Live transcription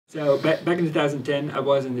So back in 2010, I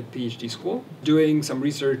was in the PhD school doing some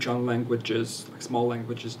research on languages, like small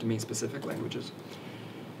languages, domain-specific languages.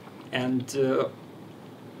 And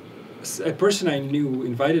a person I knew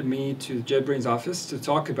invited me to JetBrains' office to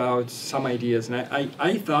talk about some ideas. And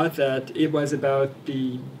I thought that it was about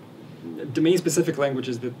the domain-specific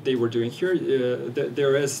languages that they were doing here.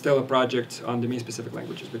 There is still a project on domain-specific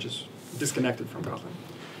languages, which is disconnected from Kotlin.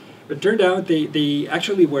 But it turned out they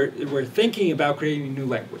actually were thinking about creating a new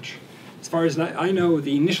language. As far as I know,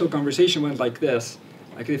 the initial conversation went like this.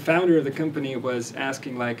 Like the founder of the company was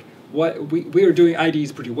asking, like, what we are doing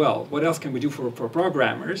IDEs pretty well. What else can we do for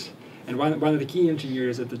programmers? And one of the key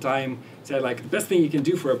engineers at the time said, like, the best thing you can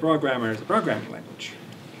do for a programmer is a programming language.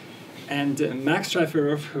 And Max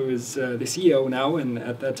Schafferov, who is the CEO now, and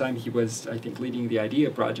at that time he was, I think, leading the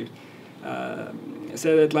IDEA project,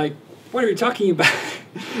 said that, like, what are you talking about?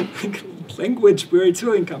 Language, we're a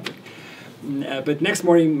tooling company. But next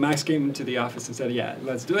morning, Max came into the office and said, yeah,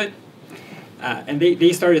 let's do it. And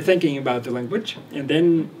they started thinking about the language. And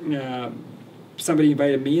then somebody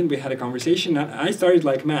invited me and we had a conversation. I started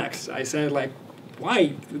like Max. I said, like,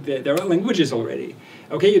 why? There are languages already.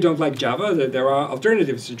 Okay, you don't like Java, there are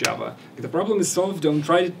alternatives to Java. If the problem is solved, don't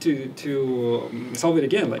try to solve it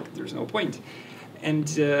again. Like, there's no point. And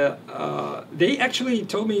they actually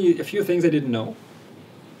told me a few things I didn't know.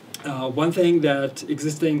 One thing that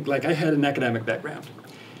existing, like I had an academic background.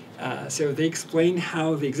 So they explained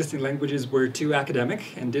how the existing languages were too academic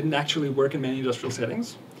and didn't actually work in many industrial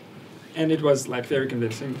settings. And it was like very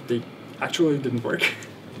convincing. They actually didn't work.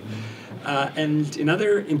 And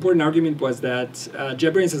another important argument was that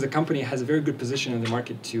JetBrains as a company has a very good position in the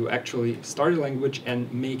market to actually start a language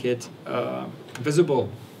and make it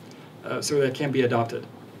visible so that it can be adopted.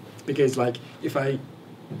 Because like if I,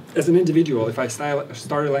 as an individual, if I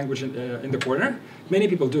start a language in the corner, many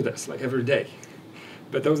people do this like every day.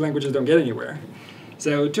 But those languages don't get anywhere.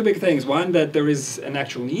 So two big things. One, that there is an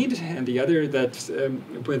actual need, and the other that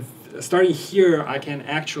with starting here, I can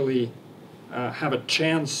actually have a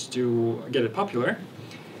chance to get it popular,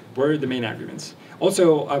 were the main arguments.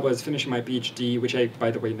 Also, I was finishing my PhD, which I, by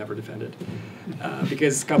the way, never defended,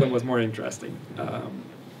 because Kotlin was more interesting.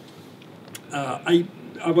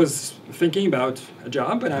 I was thinking about a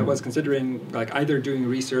job, and I was considering like either doing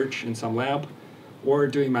research in some lab or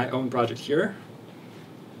doing my own project here.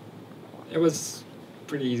 It was a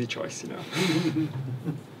pretty easy choice, you know.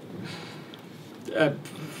 A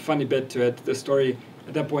funny bit to it, the story.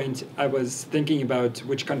 At that point, I was thinking about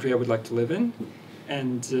which country I would like to live in,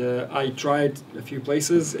 and I tried a few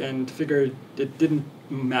places and figured it didn't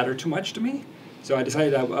matter too much to me, so I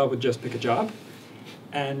decided I would just pick a job,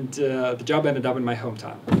 and the job ended up in my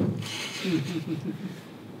hometown.